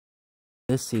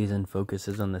This season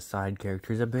focuses on the side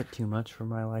characters a bit too much for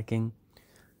my liking.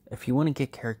 If you want to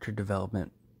get character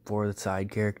development for the side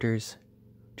characters,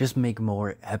 just make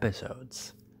more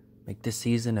episodes. Make this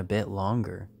season a bit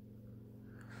longer.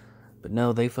 But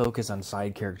no, they focus on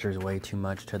side characters way too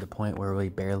much to the point where we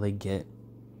barely get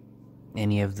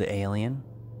any of the alien.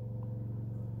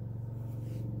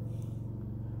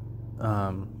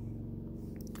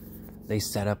 They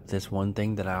set up this one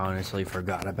thing that I honestly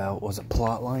forgot about was a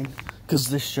plot line. Because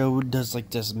this show does like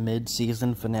this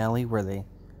mid-season finale where they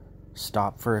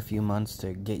stop for a few months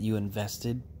to get you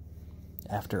invested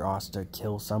after Asta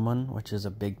kills someone, which is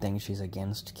a big thing. She's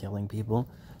against killing people,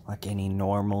 like any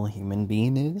normal human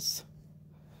being is.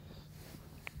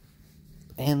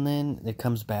 And then it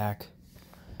comes back.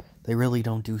 They really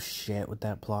don't do shit with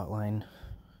that plot line.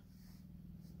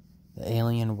 The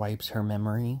alien wipes her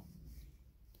memory.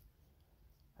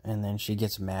 And then she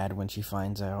gets mad when she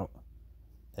finds out.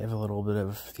 They have a little bit of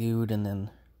a feud, and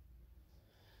then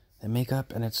they make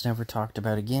up, and it's never talked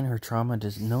about again. Her trauma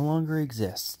does no longer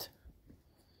exist.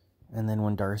 And then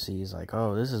when Darcy's like,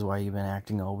 oh, this is why you've been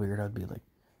acting all weird, I'd be like,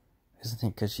 isn't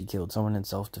it because she killed someone in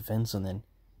self-defense and then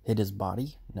hid his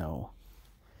body? No.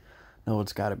 No,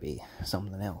 it's gotta be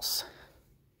something else.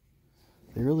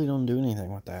 They really don't do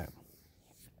anything with that.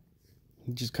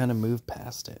 You just kind of move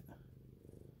past it.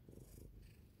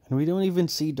 And we don't even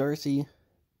see Darcy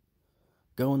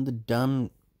go in the dumb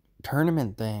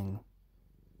tournament thing.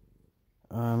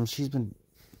 She's been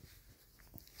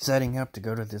setting up to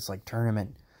go to this, like,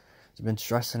 tournament. It's been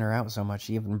stressing her out so much,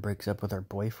 she even breaks up with her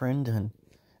boyfriend, and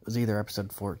it was either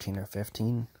episode 14 or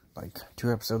 15, like,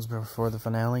 2 episodes before the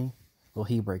finale. Well,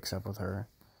 he breaks up with her.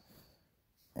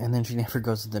 And then she never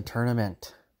goes to the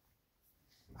tournament.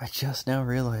 I just now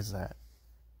realized that.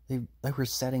 They were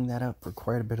setting that up for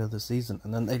quite a bit of the season,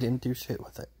 and then they didn't do shit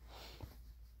with it.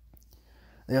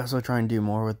 They also try and do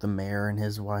more with the mayor and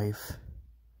his wife.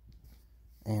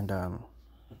 And,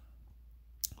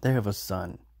 they have a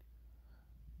son.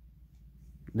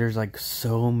 There's, like,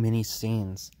 so many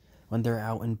scenes when they're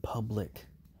out in public,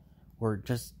 or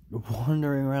just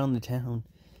wandering around the town,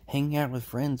 hanging out with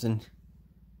friends, and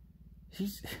he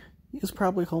was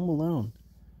probably home alone.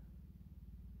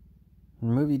 The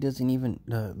movie doesn't even,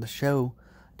 the show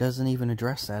doesn't even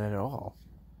address that at all.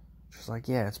 Just like,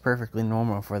 yeah, it's perfectly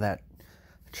normal for that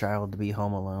child to be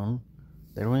home alone.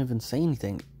 They don't even say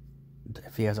anything.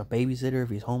 If he has a babysitter, if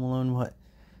he's home alone, what?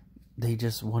 They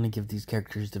just want to give these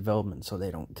characters development, so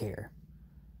they don't care.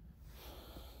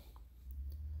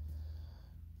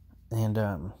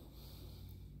 And,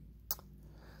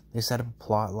 they set up a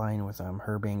plot line with,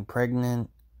 her being pregnant.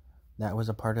 That was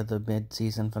a part of the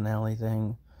mid-season finale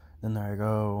thing. Then they're like,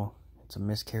 oh, it's a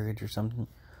miscarriage or something.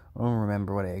 I don't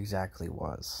remember what it exactly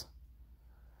was.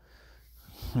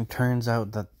 It turns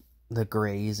out that the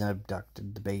Greys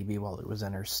abducted the baby while it was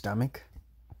in her stomach.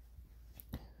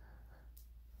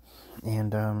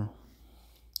 And,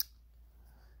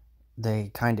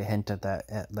 they kind of hint at that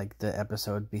at, like, the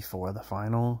episode before the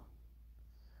final.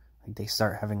 Like, they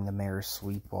start having the mayor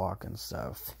sleepwalk and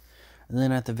stuff. And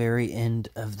then at the very end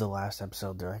of the last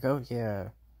episode, they're like, oh, yeah,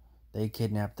 they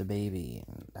kidnapped the baby.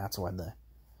 And that's why the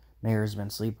mayor's been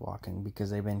sleepwalking, because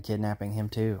they've been kidnapping him,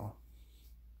 too.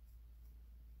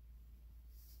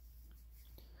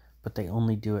 But they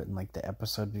only do it in, like, the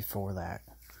episode before that.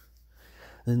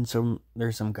 Then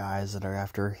there's some guys that are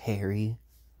after Harry,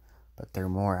 but they're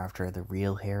more after the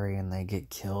real Harry, and they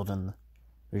get killed, and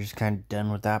they're just kind of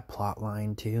done with that plot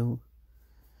line, too.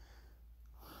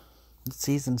 The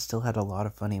season still had a lot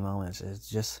of funny moments. It's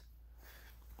just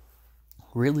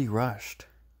really rushed.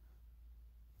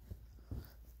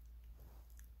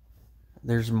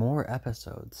 There's more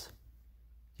episodes,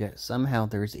 yet somehow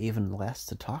there's even less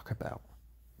to talk about.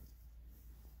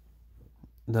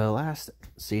 The last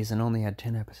season only had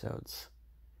 10 episodes.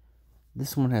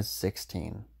 This one has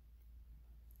 16.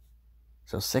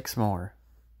 So 6 more.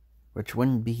 Which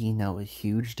wouldn't be, a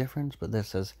huge difference, but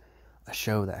this is a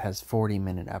show that has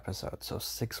 40-minute episodes. So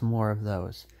 6 more of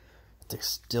those. They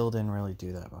still didn't really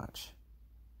do that much.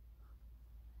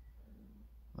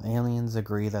 The aliens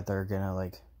agree that they're gonna,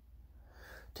 like,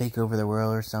 take over the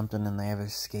world or something, and they have an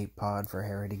escape pod for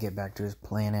Harry to get back to his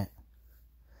planet.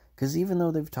 Because even though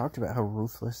they've talked about how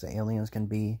ruthless the aliens can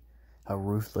be, how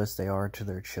ruthless they are to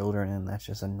their children, and that's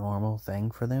just a normal thing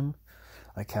for them.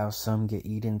 Like how some get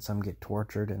eaten, some get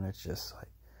tortured, and it's just like,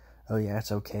 oh yeah,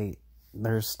 it's okay.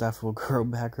 Their stuff will grow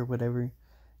back or whatever.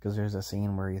 Because there's a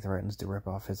scene where he threatens to rip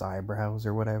off his eyebrows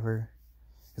or whatever.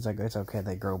 It's like, it's okay,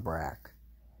 they grow back.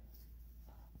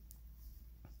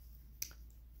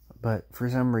 But for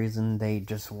some reason, they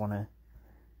just want to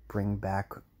bring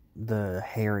back the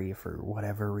Harry for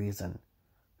whatever reason,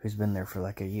 who's been there for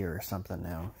like a year or something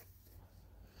now.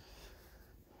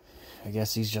 I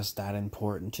guess he's just that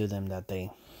important to them that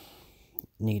they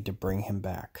need to bring him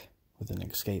back with an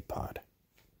escape pod.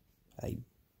 I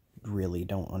really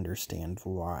don't understand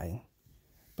why,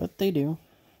 but they do.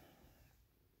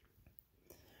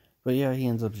 But yeah, he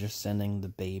ends up just sending the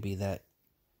baby that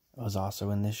was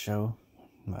also in this show.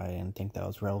 I didn't think that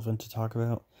was relevant to talk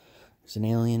about. There's an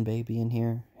alien baby in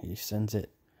here. He sends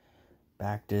it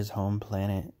back to his home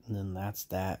planet, and then that's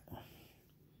that.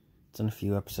 It's in a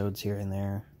few episodes here and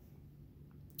there.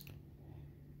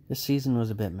 This season was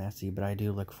a bit messy, but I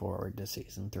do look forward to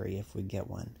season 3 if we get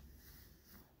one.